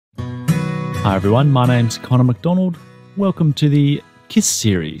Hi everyone, my name's Connor McDonald. Welcome to the KISS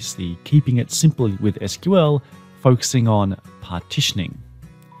series, the Keeping It Simple with SQL, focusing on partitioning.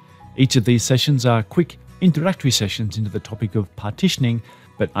 Each of these sessions are quick introductory sessions into the topic of partitioning,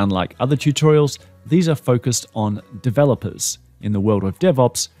 but unlike other tutorials, these are focused on developers. In the world of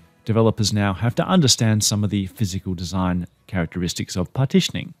DevOps, developers now have to understand some of the physical design characteristics of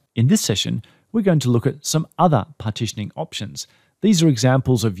partitioning. In this session, we're going to look at some other partitioning options. These are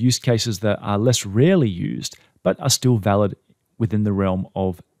examples of use cases that are less rarely used, but are still valid within the realm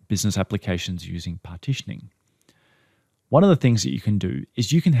of business applications using partitioning. One of the things that you can do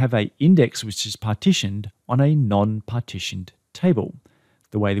is you can have an index which is partitioned on a non-partitioned table.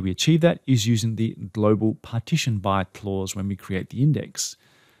 The way that we achieve that is using the global partition by clause when we create the index.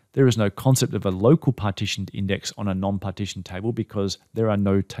 There is no concept of a local partitioned index on a non-partitioned table because there are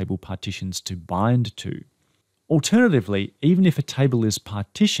no table partitions to bind to. Alternatively, even if a table is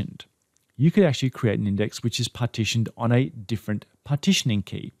partitioned, you could actually create an index which is partitioned on a different partitioning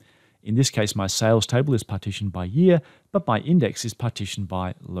key. In this case, my sales table is partitioned by year, but my index is partitioned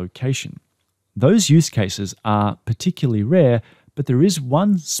by location. Those use cases are particularly rare, but there is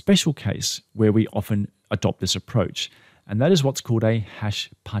one special case where we often adopt this approach, and that is what's called a hash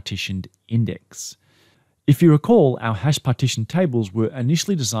partitioned index. If you recall, our hash partition tables were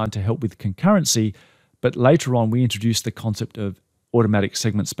initially designed to help with concurrency, but later on we introduced the concept of automatic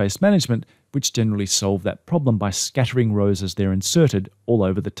segment space management, which generally solve that problem by scattering rows as they're inserted all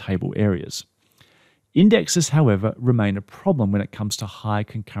over the table areas. Indexes, however, remain a problem when it comes to high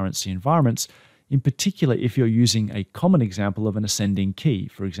concurrency environments, in particular if you're using a common example of an ascending key,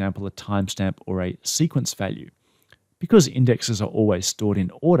 for example a timestamp or a sequence value. Because indexes are always stored in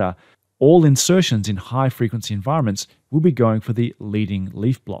order, all insertions in high frequency environments will be going for the leading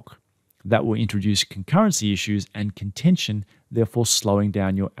leaf block. That will introduce concurrency issues and contention, therefore slowing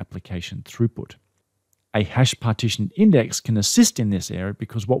down your application throughput. A hash partitioned index can assist in this area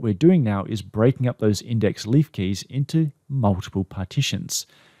because what we're doing now is breaking up those index leaf keys into multiple partitions.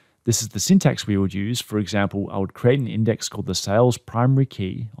 This is the syntax we would use. For example, I would create an index called the sales primary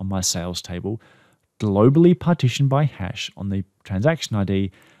key on my sales table, globally partitioned by hash on the transaction ID,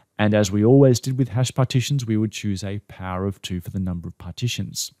 and as we always did with hash partitions, we would choose a power of 2 for the number of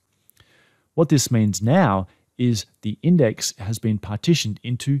partitions. What this means now is the index has been partitioned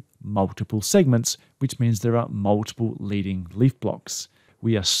into multiple segments, which means there are multiple leading leaf blocks.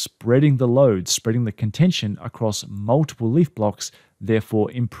 We are spreading the load, spreading the contention across multiple leaf blocks, therefore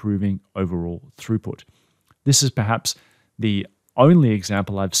improving overall throughput. This is perhaps the only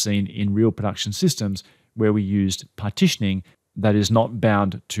example I've seen in real production systems where we used partitioning that is not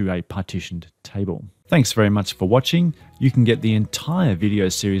bound to a partitioned table. Thanks very much for watching. You can get the entire video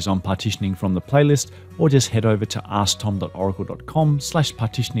series on partitioning from the playlist, or just head over to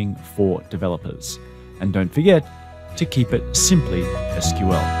asktom.oracle.com/partitioning for developers. And don't forget to keep it simply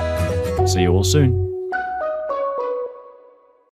SQL. See you all soon.